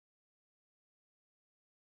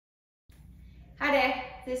Hi there,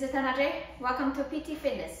 this is Tanaje. Welcome to PT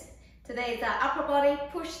Fitness. Today is the upper body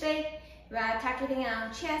push day. We are targeting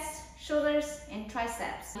on chest, shoulders, and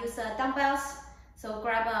triceps. Use dumbbells. So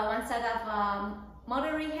grab one set of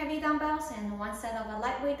moderate heavy dumbbells and one set of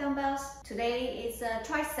lightweight dumbbells. Today is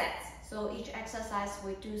triceps. So each exercise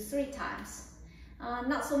we do 3 times.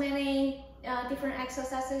 Not so many different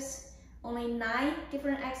exercises, only 9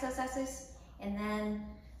 different exercises, and then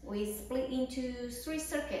we split into 3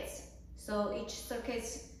 circuits. So each circuit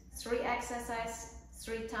 3 exercises,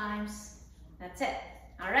 3 times. That's it.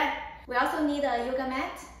 All right. We also need a yoga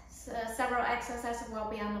mat. So several exercises will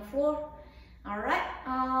be on the floor. All right.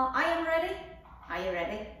 I am ready. Are you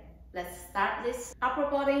ready? Let's start this upper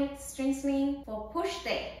body strengthening for push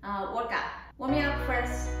day workout. Warming up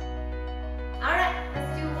first. All right.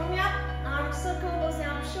 Let's do warming up. Arm circle, loosen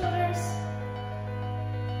up shoulders.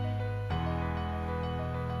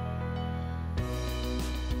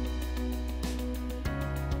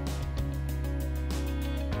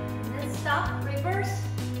 Stop, reverse.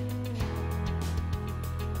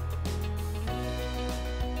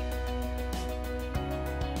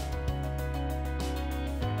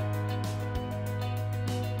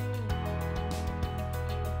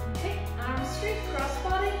 Okay, arms straight, cross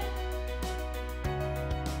body.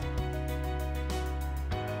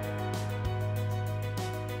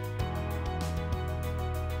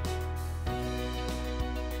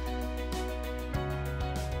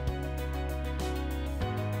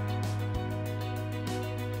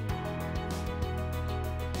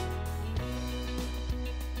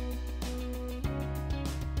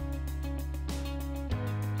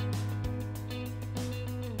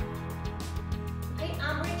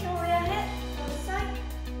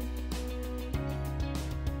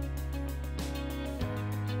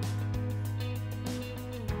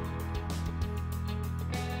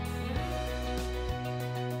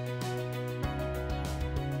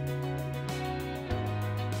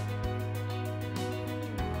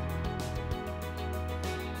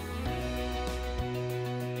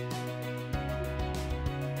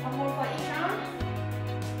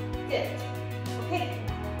 Good. Okay.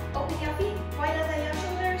 Open your feet wider than your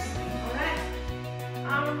shoulders. All right.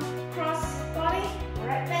 Arm cross body. All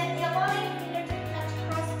right. Bend your body. Fingertip touch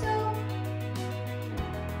cross toe.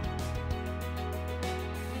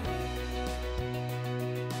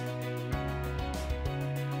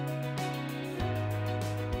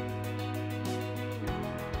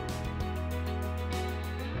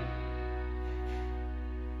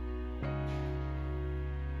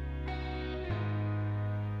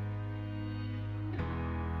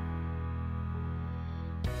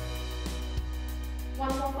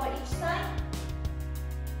 One more for each side.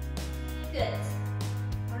 Good.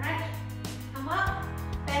 All right. Come up.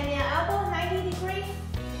 Bend your elbow 90 degrees.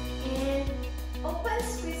 And open.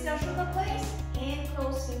 Squeeze your shoulder blades. And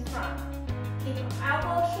close in front. Keep your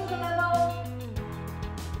elbow shoulder level.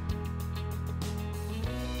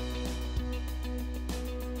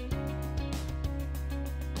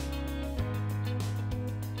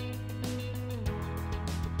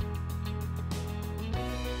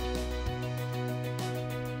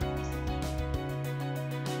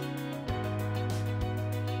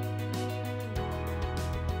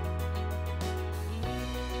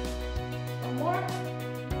 More.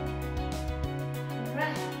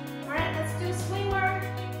 Alright, let's do swimmer.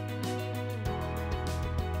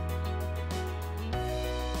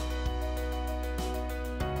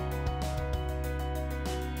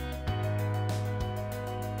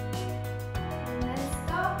 And then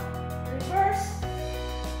stop, reverse.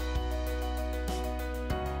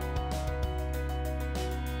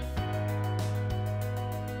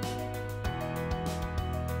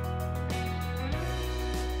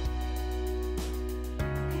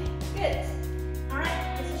 Good.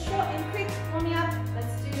 Alright, this is short and quick warming up.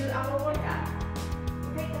 Let's do our workout.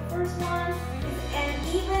 Okay, the first one is an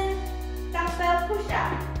even dumbbell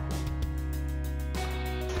push-up.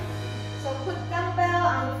 So put dumbbell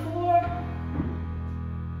on the floor.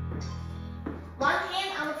 One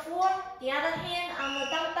hand on the floor, the other hand on the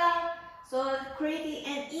dumbbell. So create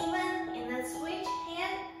an even and then switch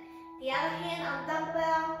hand. The other hand on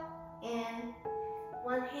dumbbell and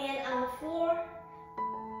one hand on the floor.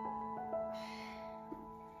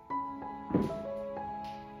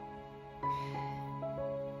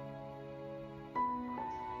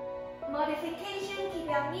 Modification, keep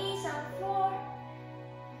your knees on the floor.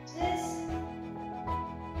 This.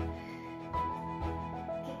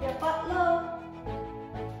 Keep your butt low.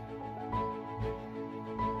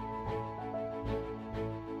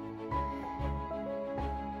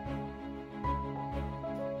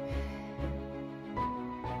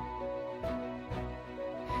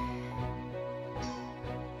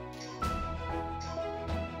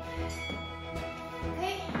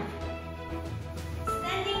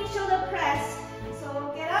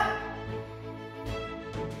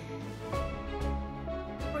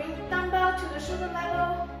 shoulder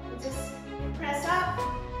level, just press up.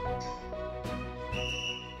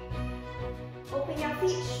 Open your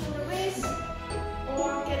feet, shoulder width,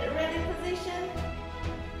 or get a ready position.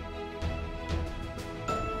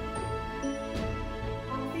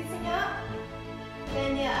 Arm facing up,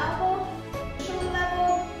 bend your elbow, shoulder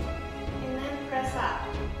level, and then press up.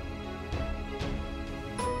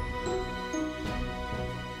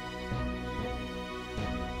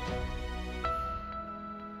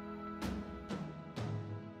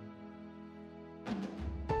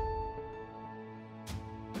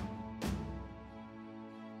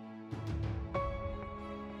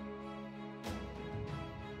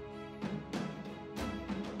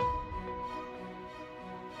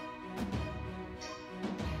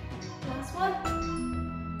 Last one.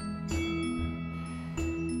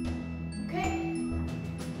 Okay.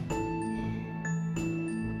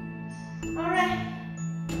 Alright.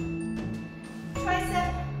 Tricep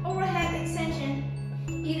overhead extension.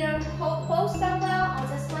 Either hold both dumbbell or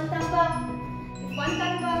just one dumbbell. If one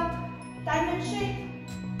dumbbell, diamond shape,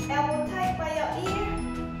 elbow tight by your ear.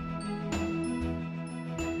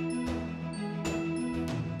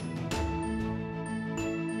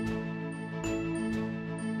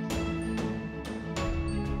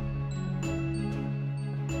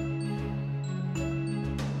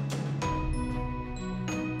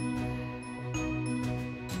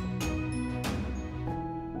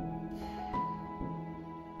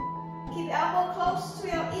 Keep elbow close to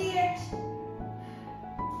your ears.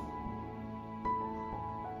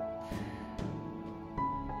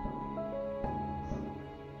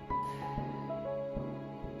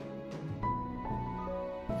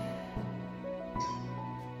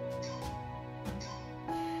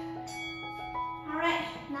 Alright,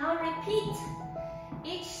 now repeat.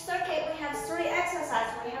 Each circuit we have 3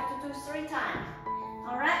 exercises. We have to do 3 times.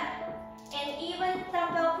 Alright? And even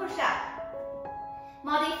dumbbell push-up.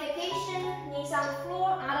 Modification, knees on the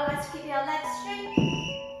floor, otherwise keep your legs straight.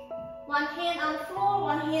 One hand on the floor,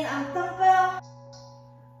 one hand on dumbbell.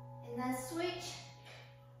 And then switch.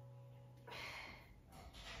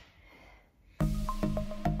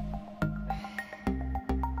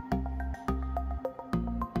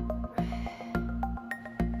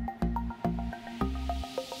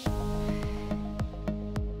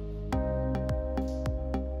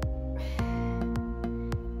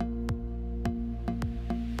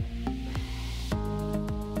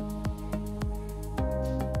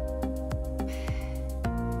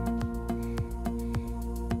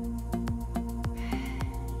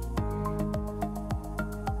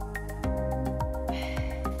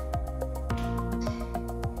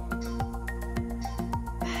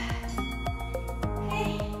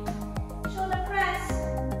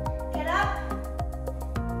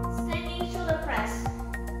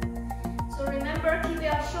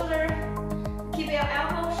 Keep your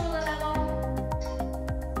elbow shoulder level.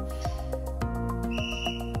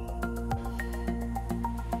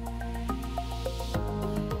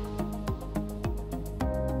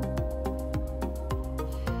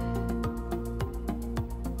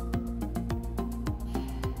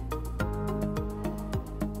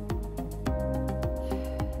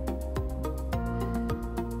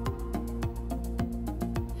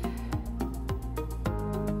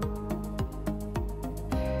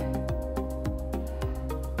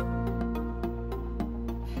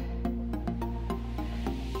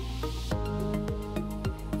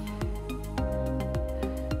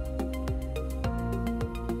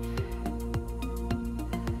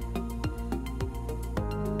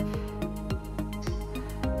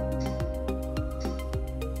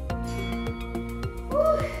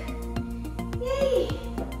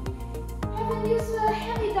 Use a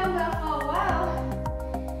heavy dumbbell for a while.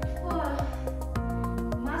 Oh,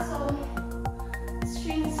 muscle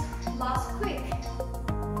strength lost quick.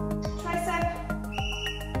 Tricep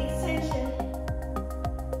extension.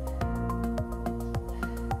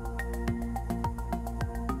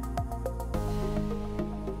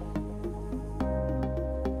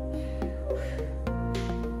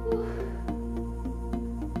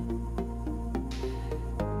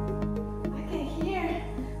 I can hear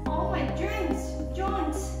all my joints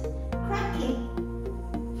cracking.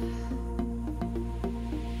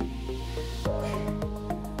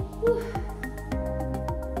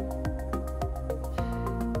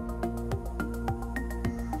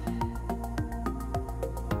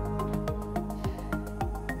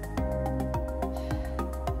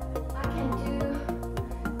 I can do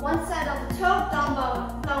one set of 12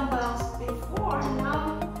 dumbbells before.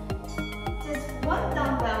 Now just one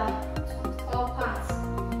dumbbell, 12 pounds.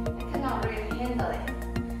 I cannot really handle it.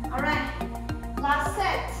 Alright, last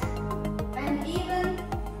set. And even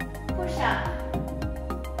push up.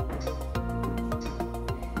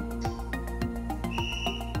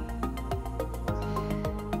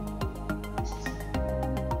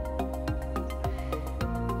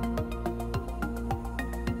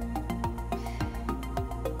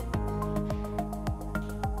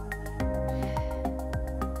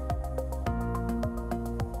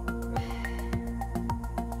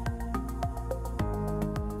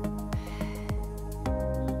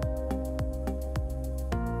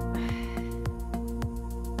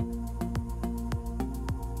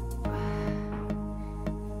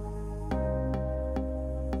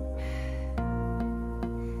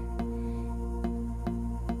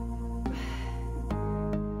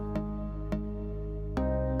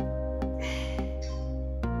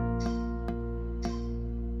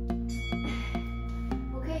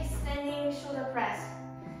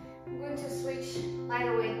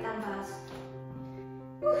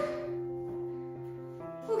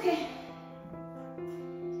 Okay.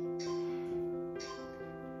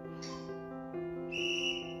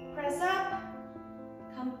 Press up,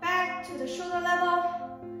 come back to the shoulder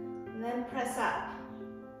level, and then press up.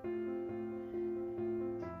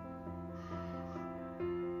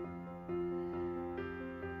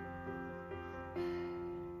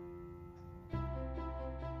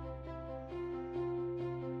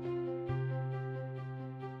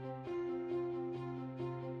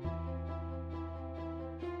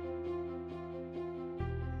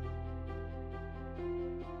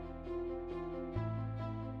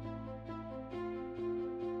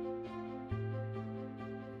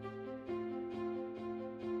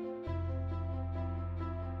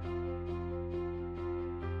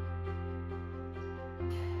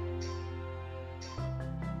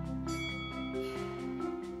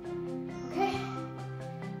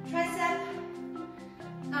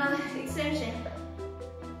 Extension.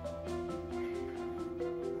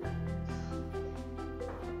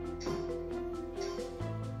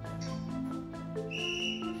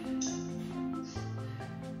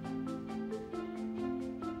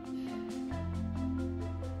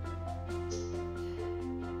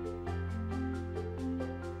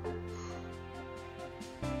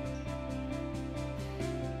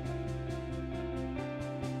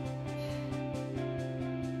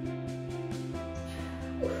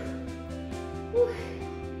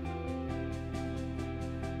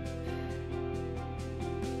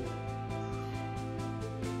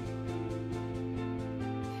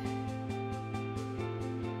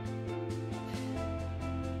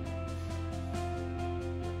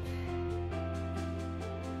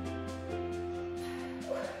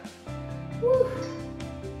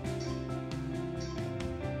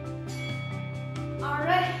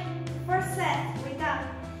 Alright, first set, we done.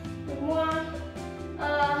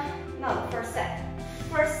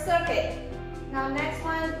 First circuit. Now next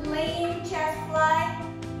one, laying chest fly,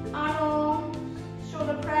 Arnold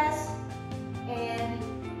shoulder press, and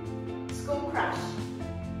skull crush.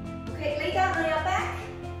 Okay, lay down on your back.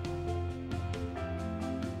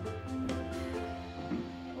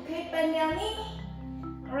 Okay, bend your knee.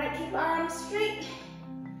 Alright, keep arms straight.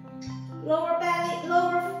 Lower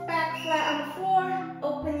back flat on the floor.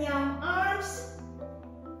 Open your arms.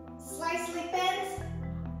 Slightly bend.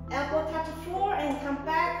 Elbow touch the floor and come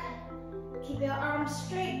back. Keep your arms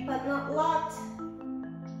straight but not locked.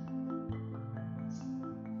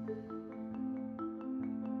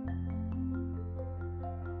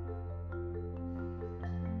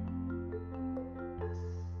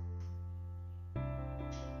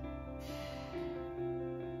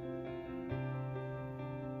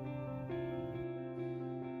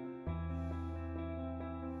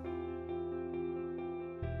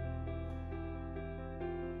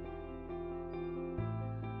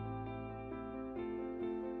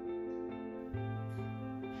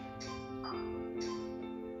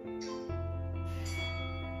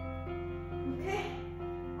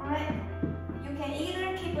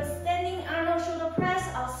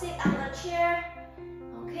 Sit on the chair,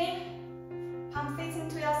 okay? Palm facing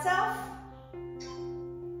to yourself.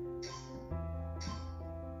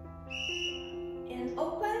 And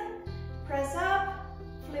open, press up,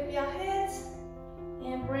 flip your hips,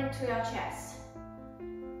 and bring to your chest.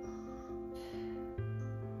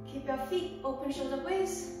 Keep your feet open, shoulder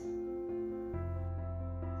blades.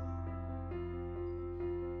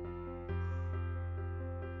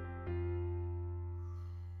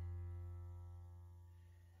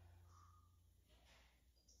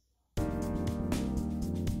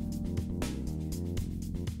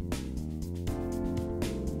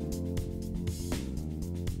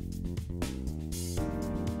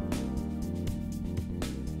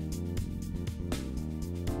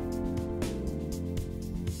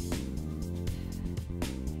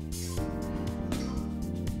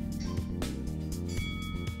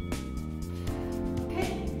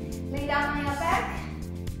 Down on your back,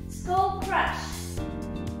 skull crush.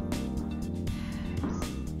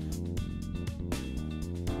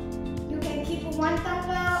 You can keep one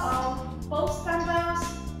dumbbell or both dumbbells,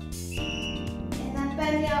 and then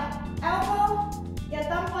bend your elbow. Your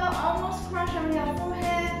dumbbell almost crush on your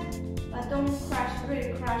forehead, but don't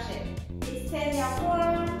really crush it. Extend your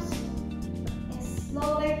forearms and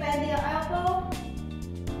slowly bend your elbow.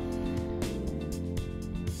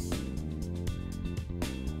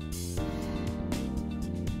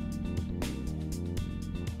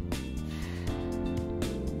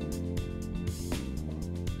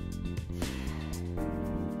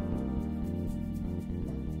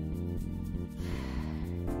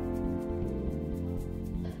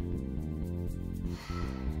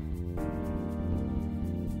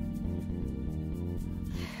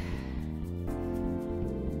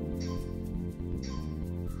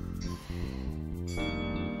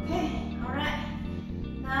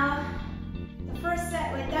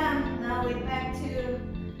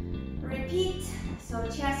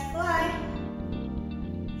 chest fly.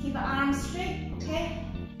 Keep your arms straight, okay?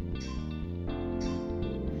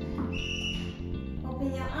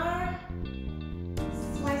 Open your arm.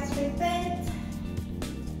 Slight straight bend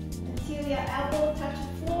until your elbow touch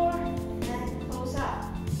the floor and close up.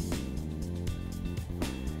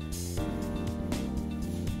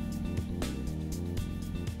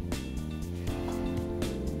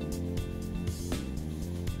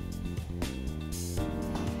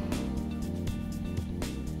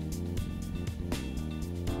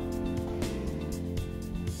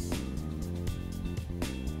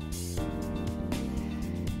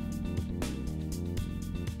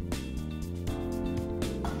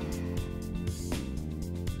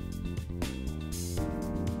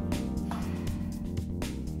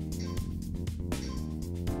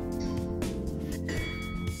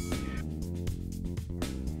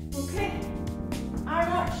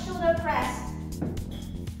 Shoulder press.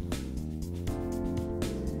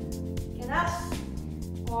 Get up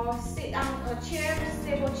or sit on a chair,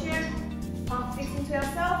 stable chair. Palm facing to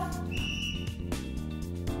yourself.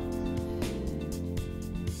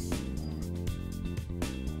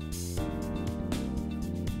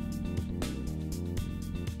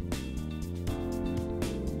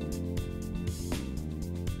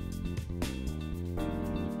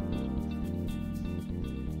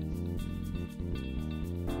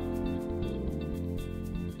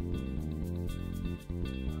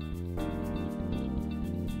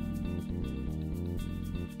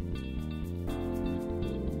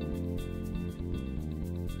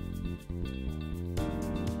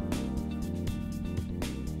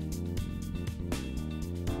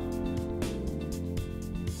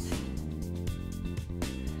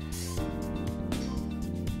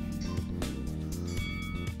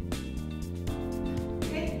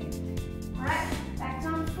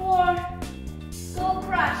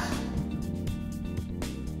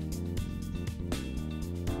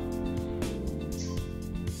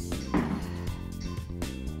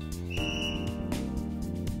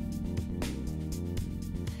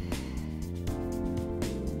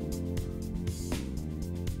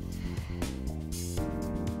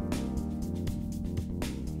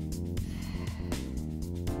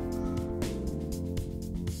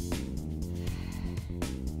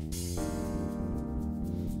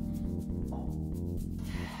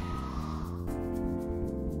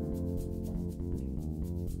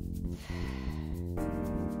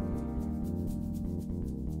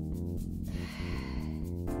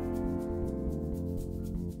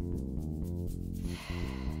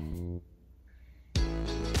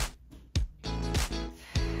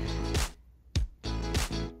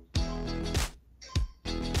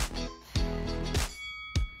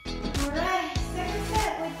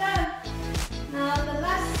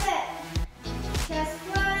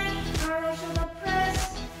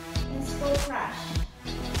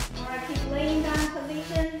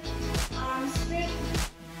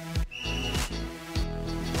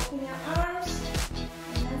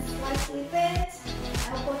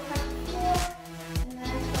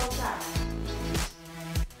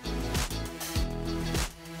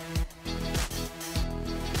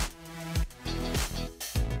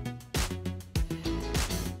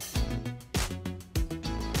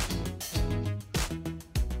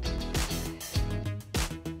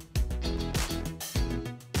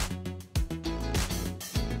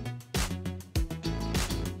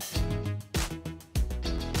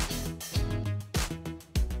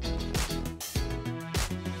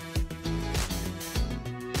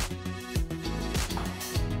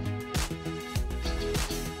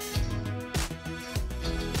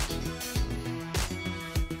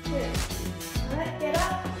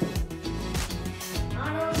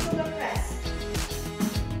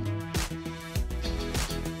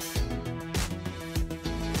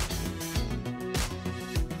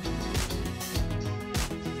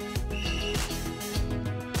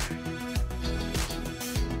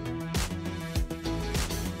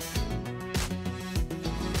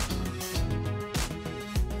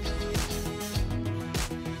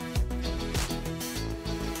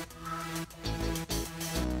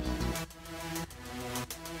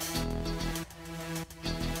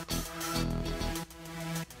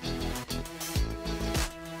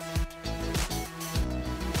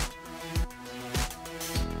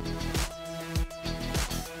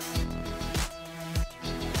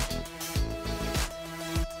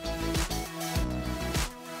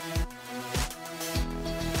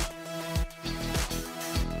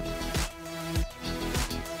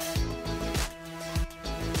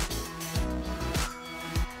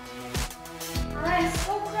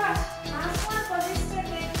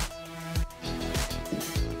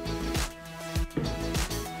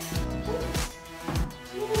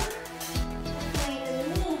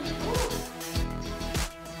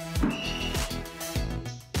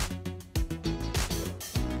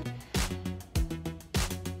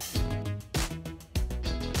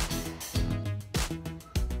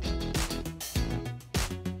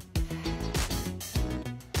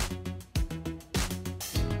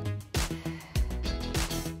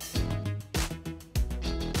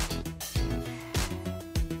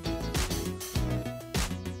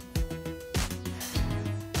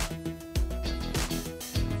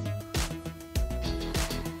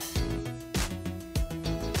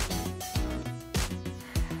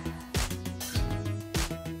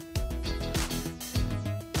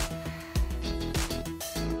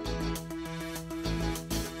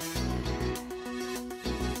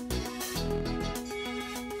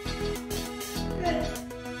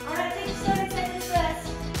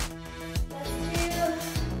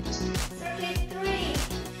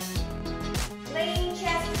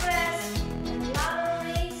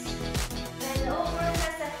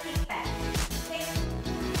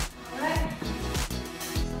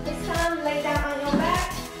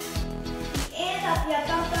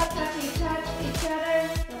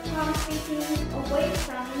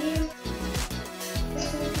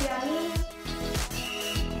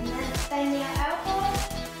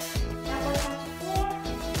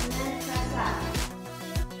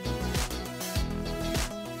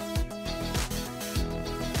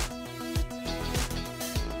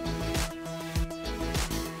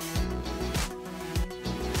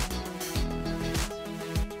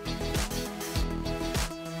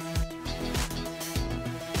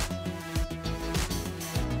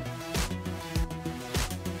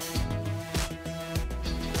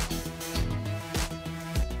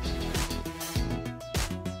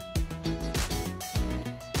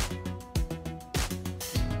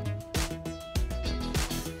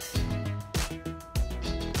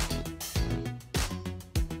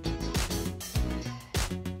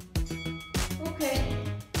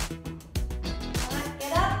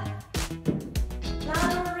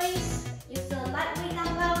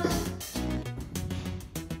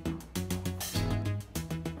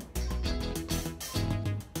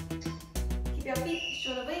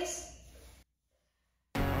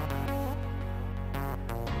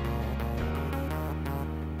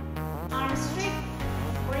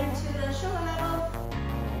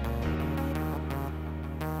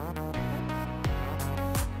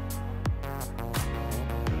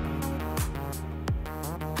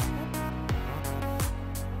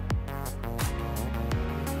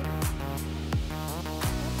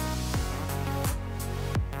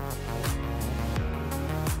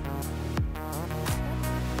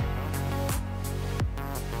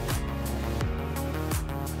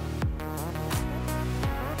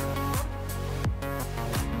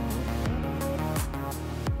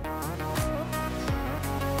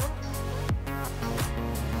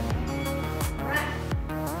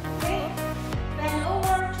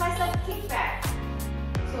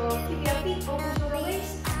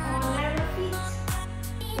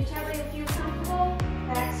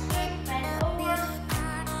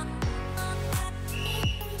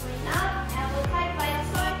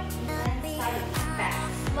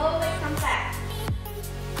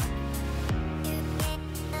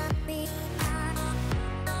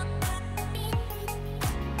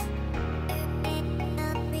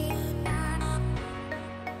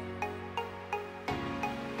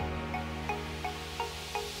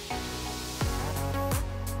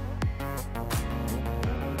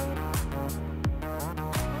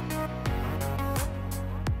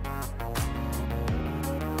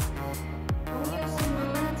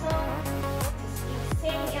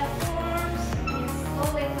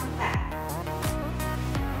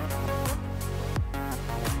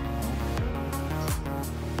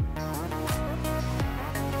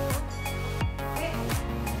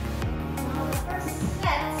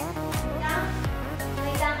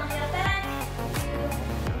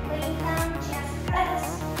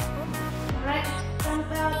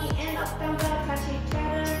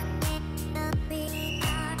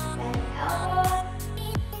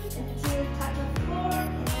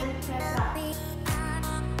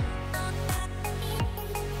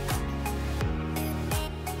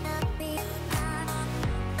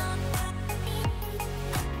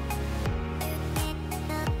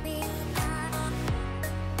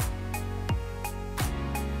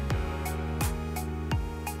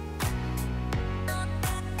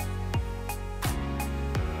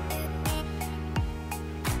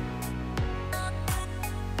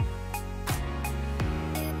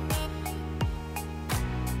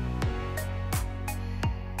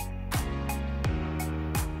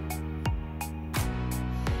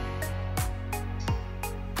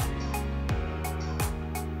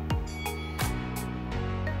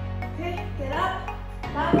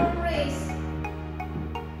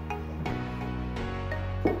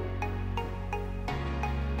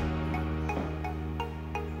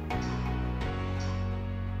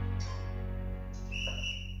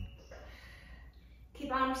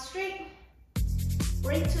 straight.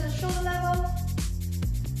 Bring to the shoulder level.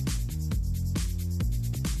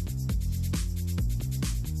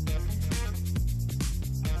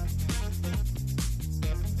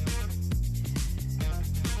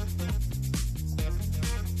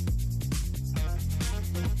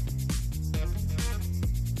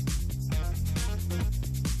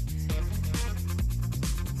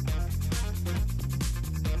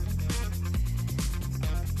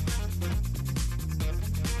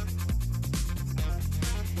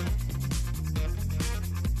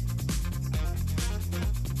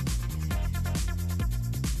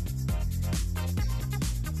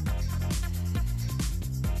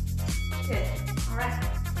 Good. All right.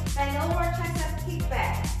 Bend over, tricep kick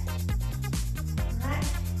back. All right.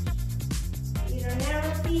 Either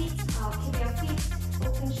narrow feet or keep your feet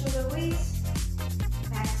open, shoulder waist.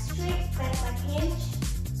 Back straight, back like hinge.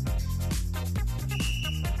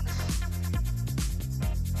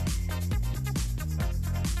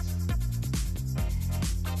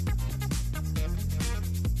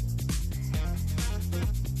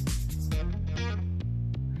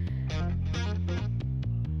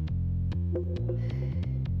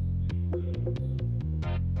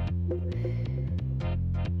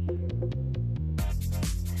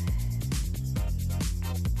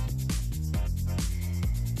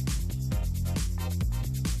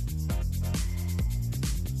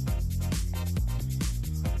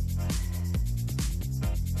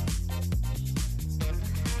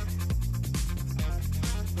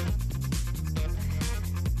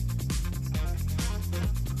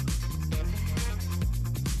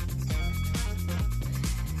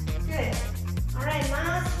 Good. All right,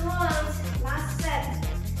 last round, last set.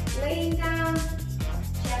 Laying down,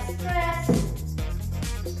 chest press.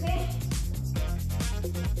 Okay.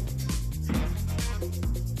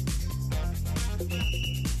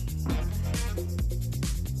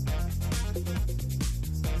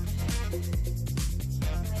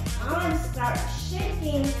 My arms start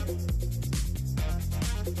shaking.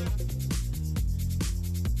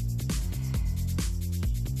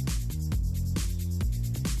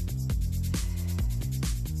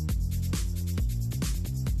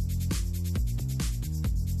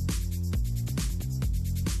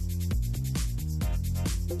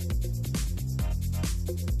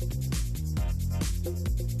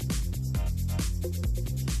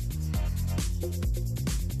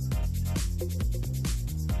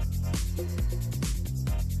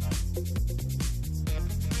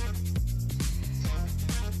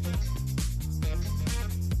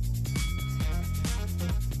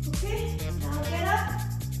 Okay, now get up.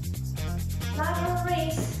 Lateral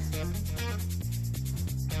raise.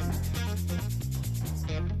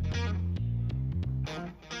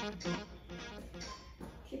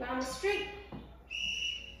 Keep arms straight.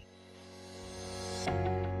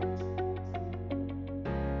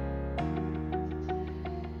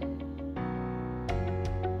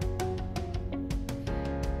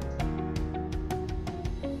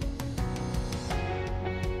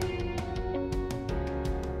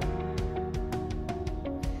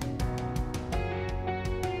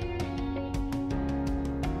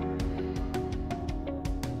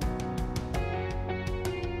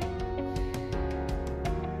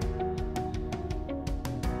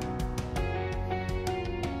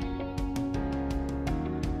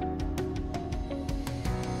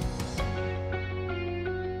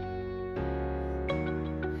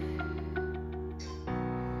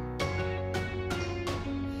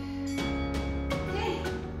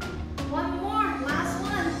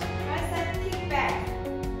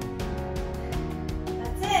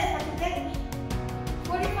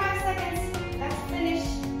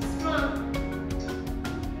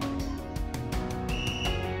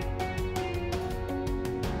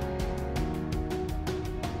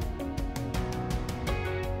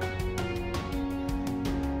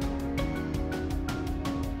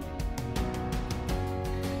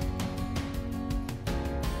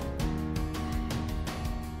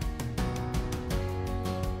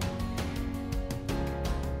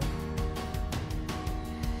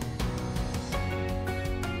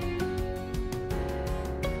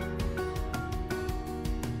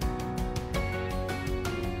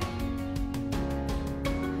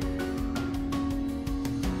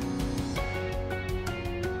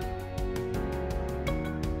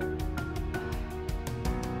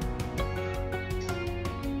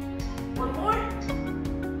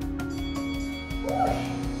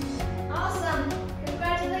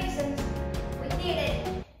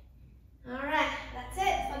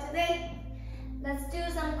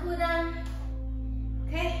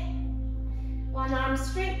 One arm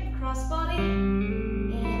straight, cross body,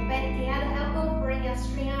 and bend the other elbow, bring your your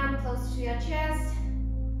straight arm close to your chest.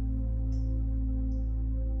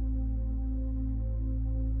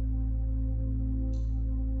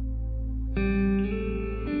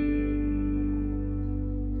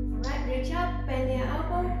 Alright, reach up, bend your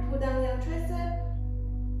elbow, pull down your tricep.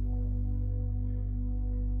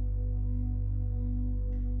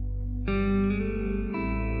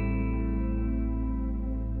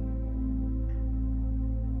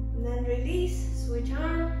 And then release, switch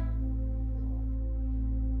arm.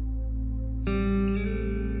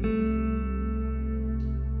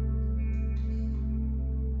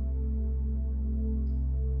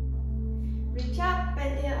 Reach up,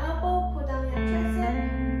 bend your elbow, pull down your tricep.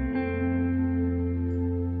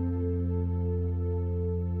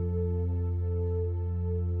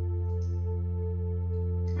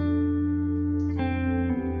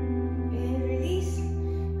 And release.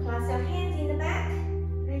 Clasp your hands in the back.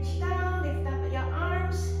 Reach down, lift up your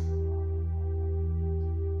arms.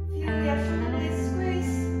 Feel your shoulders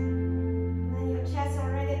squeeze. And your chest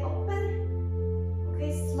already open.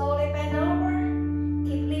 Okay, slowly bend over.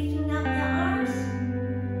 Keep lifting up your arms.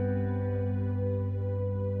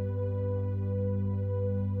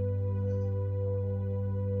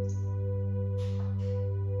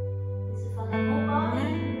 This is for the whole body.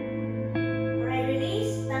 Alright,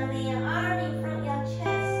 release. Standing your arm in front of your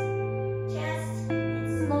chest,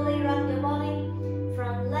 and slowly rock your body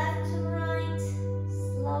from left to right,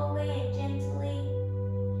 slowly and gently.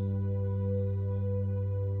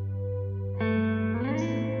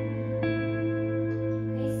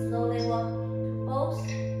 Okay, slowly walk both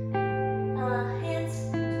hands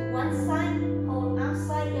to one side, hold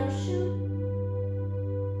outside your shoe.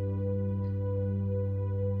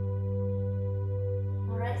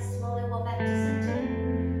 Alright, slowly walk back to center,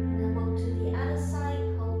 and then walk to the other side,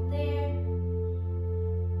 hold there.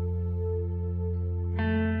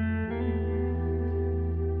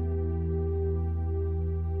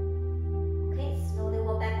 Okay, slowly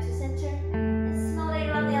walk back to center, and slowly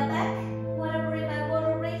round your back. Water break by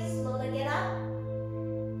water break, slowly get up.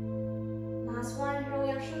 Last one, roll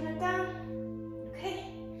your shoulder down. Okay,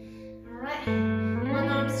 alright. One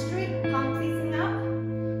arm straight, palm facing up,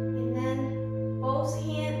 and then both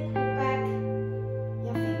hands pull back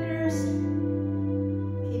your fingers.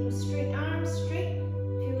 Keep a straight arm straight.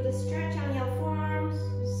 Feel the stretch on your forearms.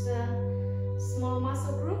 It's a small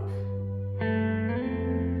muscle group.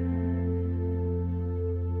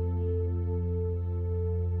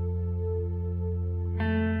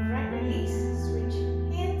 Alright, release. Switch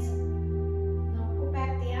hands. Now pull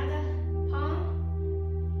back the other palm.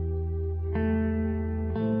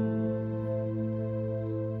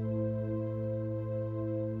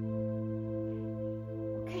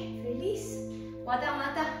 Okay, release. Well done,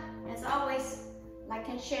 well done. As always, like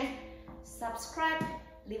and share, subscribe,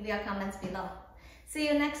 leave your comments below. See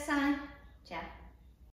you next time. Ciao.